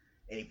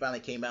 and he finally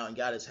came out and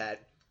got his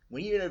hat.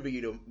 When you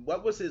interviewed him,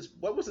 what was his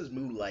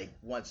mood like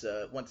once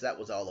that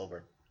was all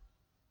over?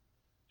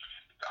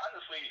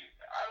 Honestly,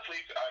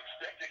 I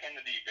expected him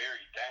to be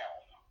very down,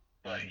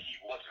 but he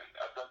wasn't.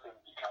 I thought him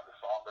to be kind of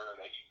somber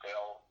that he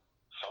fell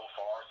so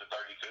far to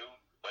 32,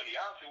 but he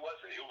honestly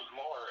wasn't. It was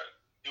more,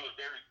 he was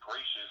very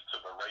gracious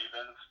to the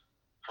Ravens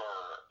for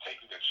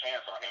taking a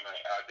chance on him, and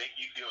I think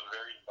he feels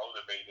very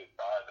motivated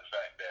by the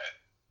fact that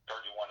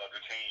 31 other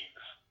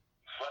teams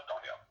slept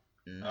on him.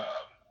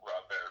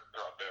 Throughout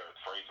their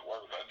phrase of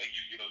words, I think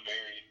he feels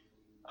very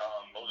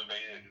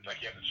motivated, like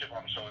he has a chip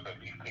on his shoulder that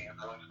these teams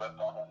really slept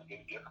on him and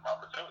didn't give him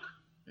opportunity.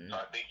 So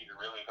I think he's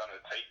really going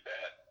to take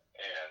that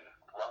and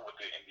run with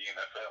it in the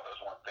NFL. That's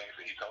one of the things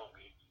that he told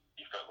me.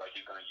 He felt like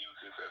he's going to use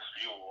this as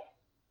fuel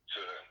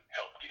to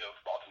help give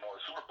Baltimore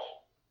a Super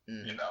Bowl,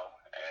 you know,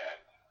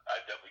 and I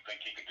definitely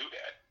think he can do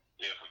that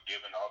if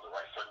given all the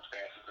right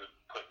circumstances and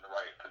put in the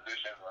right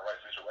positions and the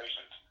right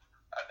situations.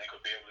 I think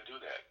he'll be able to do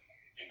that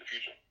in the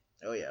future.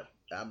 Oh yeah,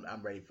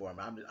 I'm ready for him.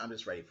 I'm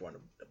just ready for him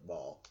to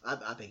ball.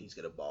 I think he's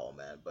gonna ball,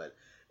 man. But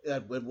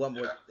with one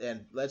more,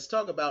 and let's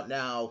talk about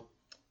now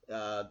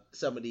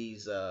some of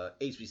these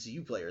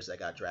HBCU players that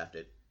got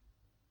drafted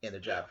in the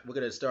draft. We're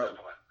gonna start.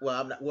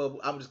 Definitely.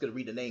 I'm just gonna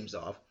read the names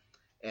off.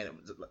 And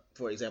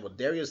for example,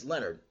 Darius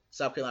Leonard,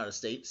 South Carolina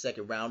State,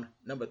 second round,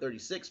 number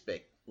 36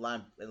 pick,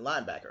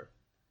 linebacker.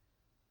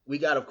 We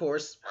got, of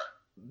course,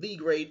 the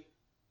great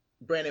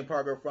Brandon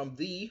Parker from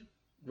the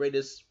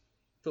greatest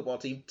football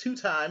team,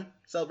 two-time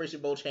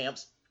Celebration Bowl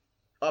champs,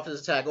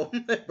 offensive tackle,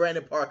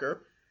 Brandon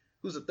Parker,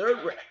 who's a third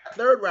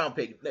round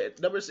pick,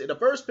 the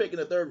first pick in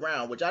the third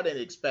round, which I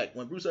didn't expect.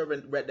 When Bruce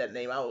Irvin read that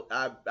name,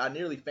 I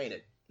nearly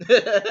fainted.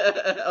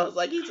 I was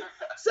like, he's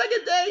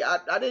second day.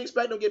 I didn't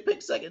expect him to get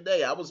picked second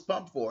day. I was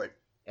pumped for it,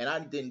 and I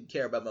didn't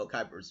care about Mel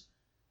Kiper's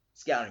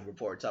scouting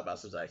report. Talk about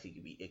sometimes he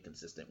could be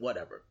inconsistent.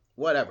 Whatever.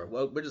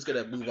 Well, we're just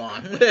gonna move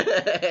on.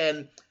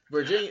 And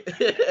Virginia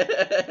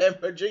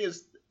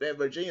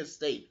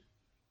State.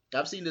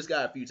 I've seen this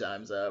guy a few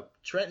times.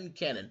 Trenton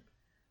Cannon,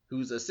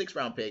 who's a 6th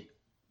round pick,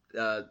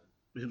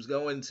 who's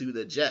going to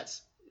the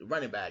Jets,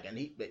 running back, and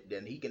he's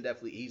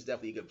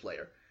definitely a good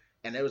player.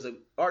 And there was an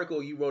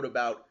article you wrote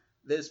about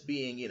this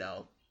being,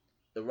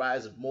 the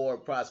rise of more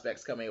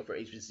prospects coming up for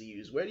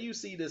HBCUs. Where do you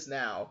see this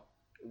now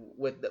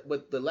with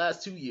the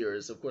last 2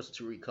 years? Of course,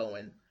 Tariq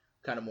Cohen,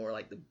 kind of more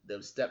like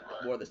the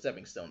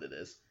stepping stone to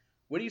this.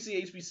 Where do you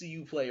see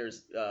HBCU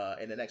players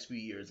in the next few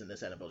years in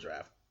this NFL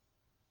draft?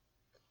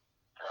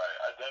 Right,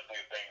 I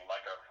definitely think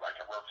like I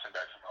represent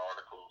back from an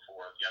article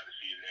for the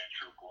Undefeated and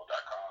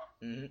TrueCool.com.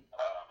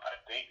 I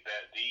think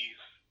that these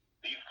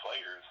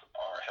players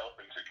are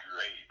helping to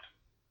create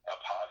a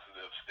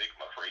positive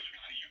stigma for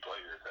HBCU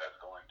players that's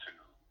going to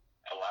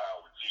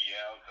allow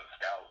GMs and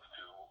scouts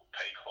to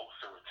pay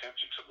closer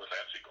attention to what's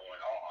actually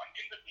going on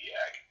in the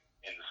MEAC,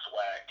 in the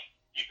SWAC,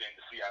 even in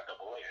the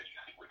CIAA, as you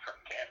see with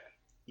Trenton Cannon.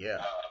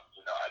 Yeah.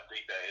 I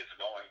think that it's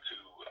going to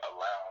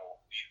allow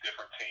these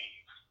different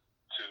teams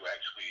to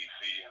actually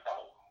see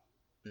involved.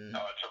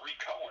 Tariq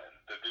Cohen,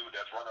 the dude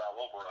that's running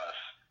all over us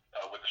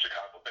with the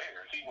Chicago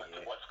Bears, he went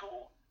to what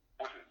school?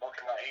 Was it North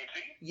Carolina A&T?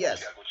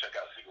 Yes. You got to go check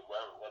out, see what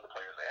other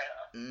players they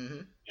have.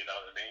 You know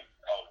what I mean?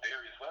 Oh,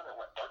 Darius Leonard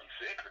went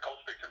 36. The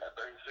coach picked him at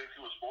 36.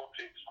 He was 4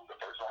 picks from the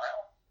first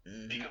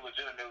round. He could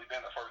legitimately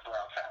been a first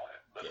round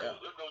talent. Let's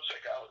go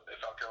check out at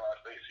South Carolina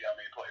State, see how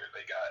many players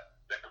they got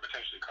that could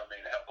potentially come in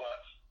and help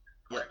us.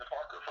 Brandon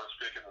Parker, first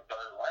pick in the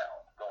 3rd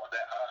round, going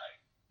that high.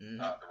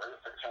 The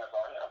Raiders took a chance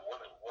on him. What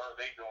are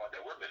they doing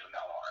that we're missing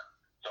out on?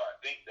 So I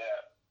think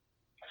that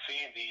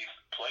seeing these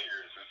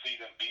players and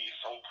see them be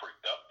so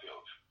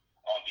productive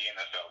on the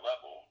NFL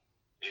level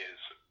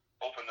is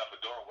opening up a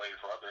doorway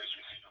for other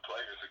HBCU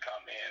players to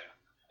come in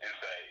and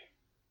say,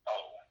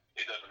 oh,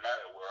 it doesn't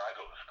matter where I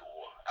go to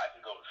school. I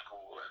can go to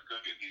school and still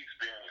get the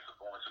experience of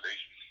going to the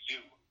HBCU,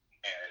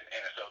 and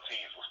NFL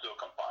teams will still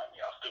come find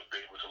me. I'll still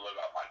be able to live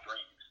out my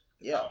dreams.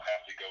 I don't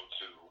have to go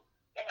to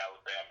an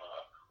Alabama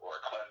or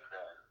a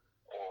Clemson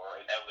or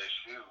an LSU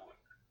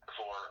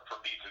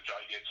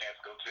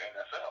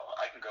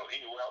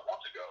anywhere I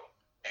want to go.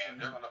 And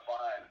they're gonna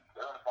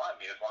find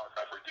me as long as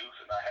I produce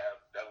and I have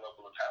that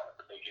level of talent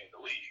that they get in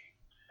the league.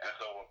 And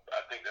so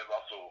I think there's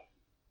also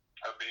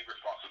a big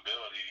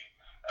responsibility.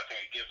 I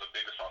think it gives a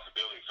big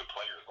responsibility to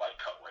players like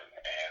Cohen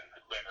and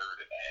Leonard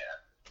and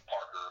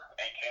Parker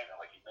and Cannon,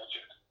 like you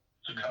mentioned,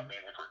 to come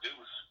in and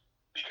produce,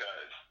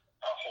 because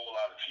a whole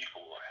lot of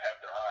people have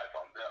their eyes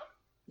on them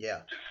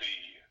to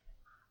see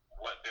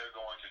what they're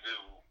going to do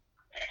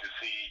and to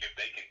see if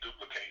they can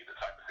duplicate the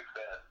type of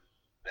success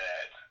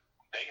that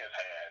they have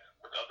had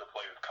with other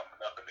players coming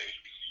up in the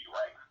HBCU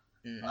ranks.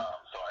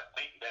 So I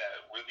think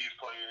that with these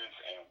players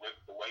and with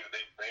the way that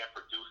they have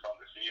produced on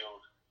the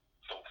field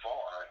so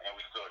far, and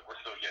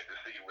we're still yet to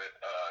see with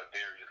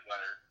Darius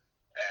Leonard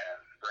and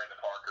Brandon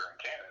Parker and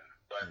Cannon,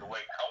 but the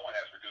way Cohen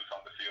has produced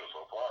on the field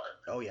so far,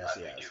 I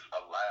think it's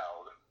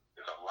allowed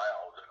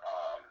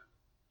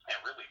and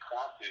really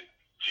prompted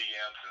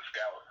GMs and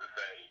scouts to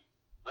say,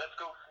 let's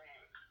go see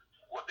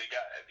what they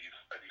got at these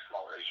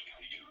smaller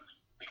HBCUs,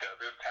 because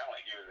there's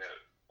talent here that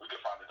we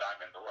could find the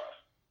diamond in the rough.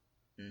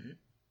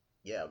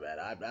 Yeah, man,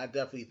 I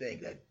definitely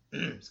think that,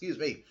 excuse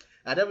me,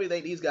 I definitely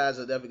think these guys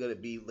are definitely going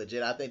to be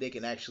legit. I think they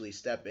can actually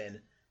step in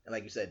and,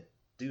 like you said,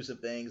 do some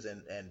things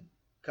and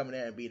come in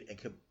there and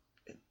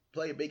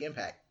play a big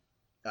impact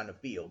on the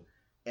field.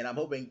 And I'm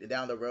hoping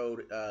down the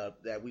road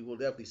that we will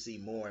definitely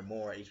see more and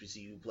more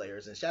HBCU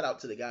players. And shout out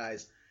to the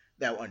guys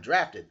that were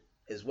undrafted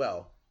as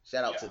well.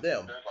 Shout out to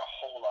them. There's a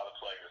whole lot of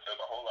players. There's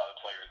a whole lot of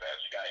players that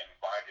actually got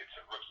invited to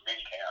rookie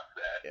mini camps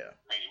that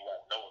many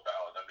won't know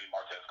about. I mean,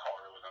 Martez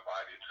Carter was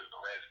invited to the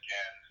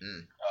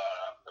Redskins.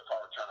 The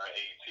punt returner at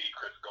A&T,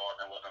 Chris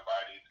Gardner, was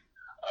invited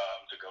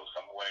to go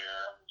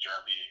somewhere.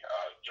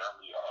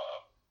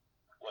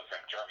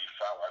 Jeremy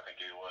Fowler, I think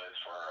it was,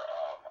 for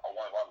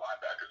one of our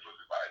linebackers was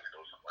invited to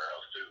go somewhere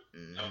else too.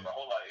 So there's a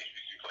whole lot of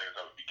HBCU players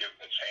that would be given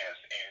a chance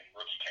in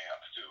rookie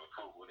camps to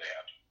prove what they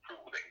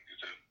can do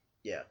too.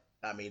 Yeah.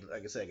 I mean,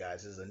 like I said,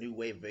 guys, this is a new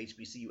wave of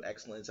HBCU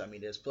excellence. I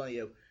mean, there's plenty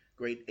of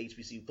great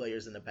HBCU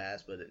players in the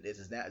past, but this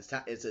is now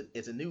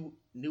it's a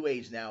new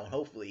age now, and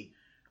hopefully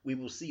we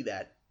will see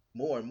that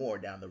more and more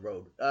down the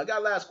road. I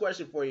got a last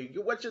question for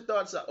you. What's your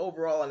thoughts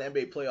overall on the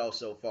NBA playoffs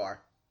so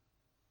far?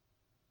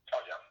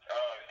 Oh yeah,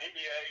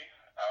 NBA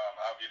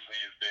obviously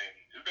has been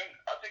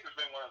I think it's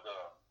been one of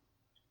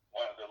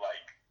the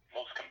like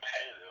most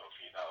competitive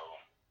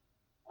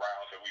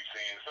rounds that we've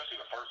seen,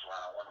 especially the first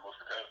round, one of the most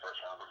competitive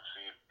first rounds that we've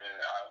seen. And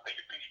I don't think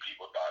many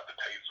people thought the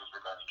Pacers were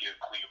going to give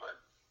Cleveland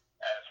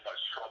as much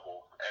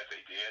trouble as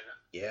they did.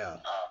 Yeah.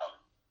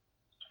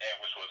 And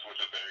which was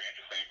very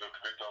interesting.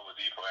 Victor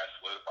Oladipo has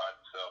solidified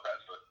himself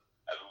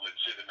as a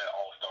legitimate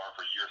all-star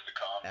for years to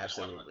come.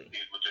 Absolutely.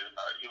 He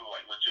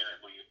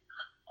legitimately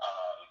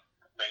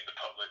made the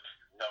public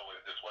know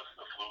that this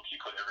wasn't a fluke. He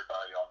put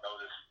everybody on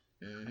notice.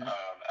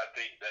 I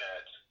think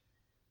that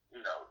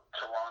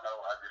Toronto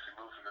obviously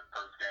losing the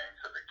first game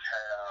to the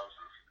Cavs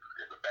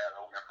is a bad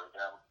omen for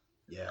them.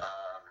 Yeah.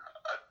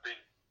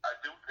 I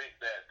do think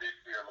that this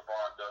year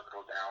LeBron does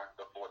go down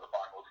before the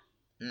finals.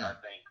 I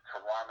think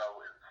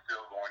Toronto's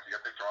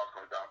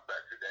going to bounce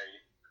back today.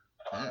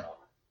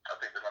 I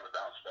think they're going to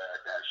bounce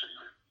back and actually,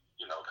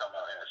 come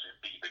out and actually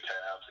beat the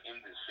Cavs in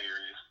this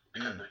series,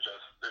 because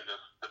they're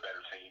just the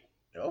better team.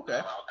 Okay.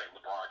 I don't think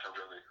LeBron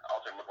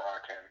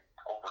can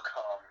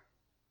overcome,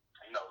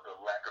 the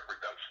lack of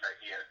production that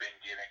he has been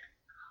getting.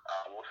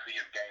 We'll see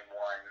if game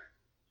one,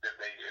 if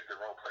the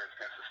role players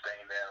can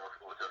sustain that, or if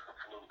it was just a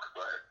fluke.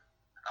 But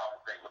I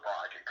don't think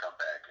LeBron can come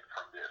back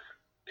from this.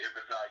 If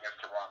it's not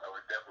against Toronto,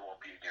 it definitely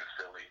won't be against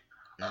Philly.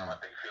 I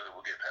think Philly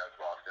will get past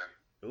Boston.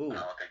 I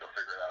don't think they'll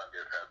figure it out and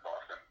get past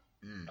Boston.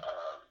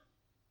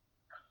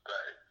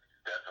 But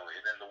definitely,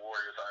 then the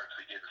Warriors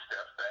obviously get the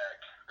steps back.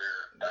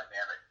 They're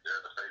dynamic.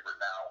 They're the favorite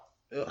now.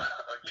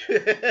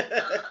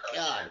 Again.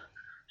 God.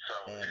 So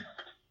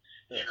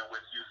even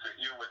with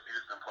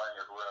Houston playing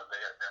as well as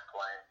they have been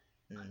playing,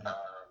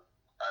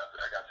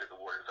 I got to take the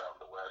Warriors out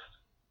in the West.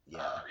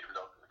 Even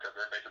though, because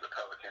they're making the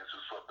Pelicans, who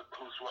swept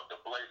the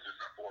Blazers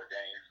in 4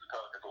 games. The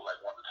Pelicans were like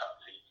one of the top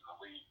teams in the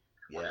league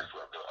when they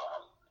swept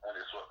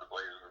the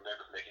Blazers, and they're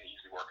just making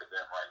easy work of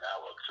them right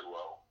now, up 2-0.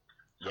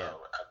 So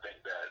I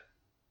think that's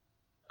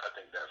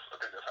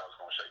how it's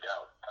going to shake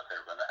out. I think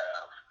we're going to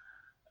have.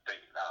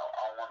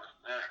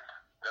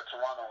 That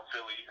Toronto and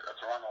Philly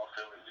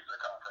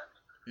Eastern Conference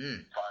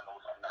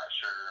finals. I'm not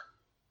sure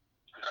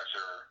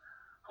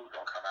who's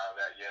going to come out of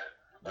that yet.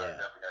 But I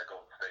definitely got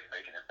Golden State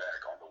making it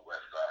back on the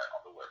west side,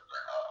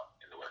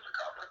 in the Western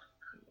Conference.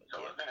 So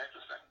it's been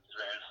interesting.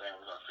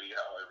 We're going to see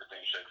how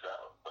everything shakes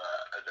out. But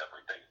I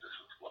definitely think this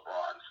is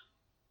LeBron's.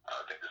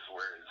 I think this is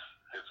where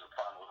his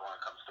finals run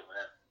comes to an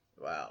end.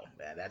 Wow,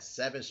 man, that's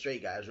 7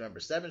 straight, guys. Remember,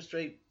 7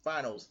 straight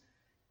finals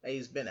that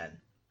he's been in,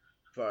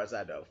 as far as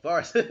I know.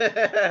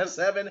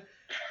 7,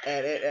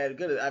 and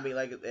good. I mean,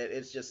 like,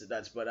 it's just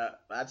nuts. But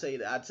I tell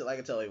you, I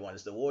can tell everyone,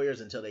 it's the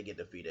Warriors until they get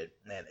defeated,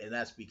 and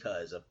that's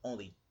because of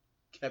only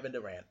Kevin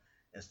Durant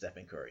and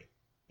Stephen Curry.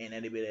 And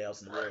anybody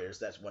else in the Warriors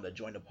that's want to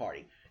join the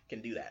party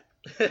can do that.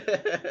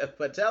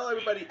 But tell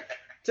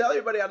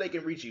everybody how they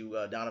can reach you,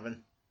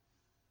 Donovan.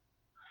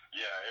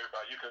 Yeah,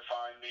 everybody. You can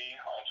find me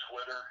on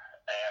Twitter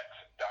at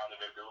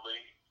Donovan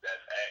Dooley. That's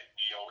at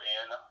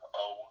DONOVANDOOLEY.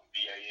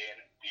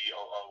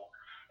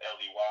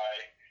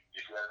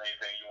 If you have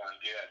anything you want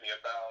to get at me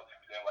about, if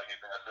you didn't like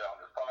anything I said on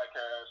this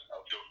podcast,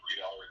 feel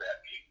free to always at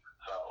me.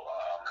 So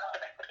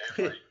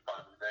everybody can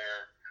find me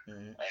there.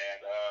 Mm-hmm. And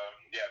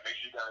make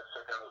sure you guys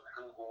check out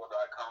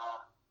TrueBull.com.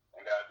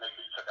 And guys, make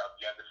sure you check out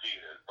The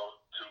Undefeated. Those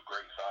two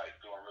great sites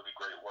doing really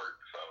great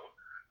work. So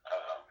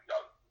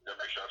y'all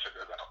make sure I check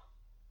those out.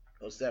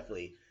 Most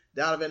definitely.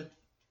 Donovan,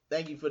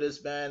 thank you for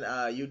this, man.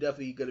 You're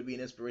definitely going to be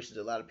an inspiration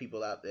to a lot of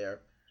people out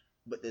there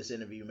with this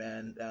interview,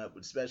 man,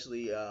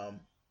 especially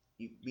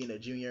you being a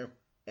junior.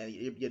 And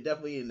you're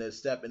definitely in a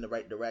step in the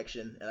right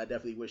direction. And I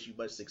definitely wish you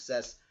much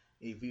success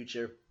in your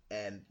future.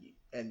 And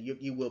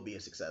you will be a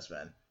success,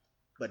 man.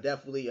 But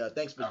definitely,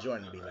 thanks for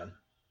joining me, man.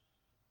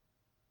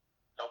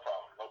 No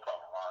problem, Ron.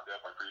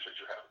 Definitely appreciate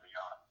you having me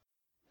on.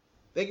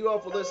 Thank you all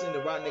for listening to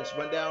Ron Nick's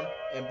Rundown,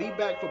 and be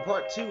back for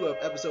part 2 of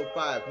episode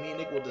 5. Me and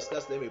Nick will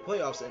discuss the NBA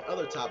playoffs and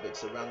other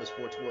topics around the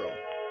sports world.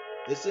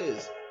 This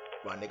is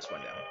Ron Nick's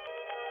Rundown.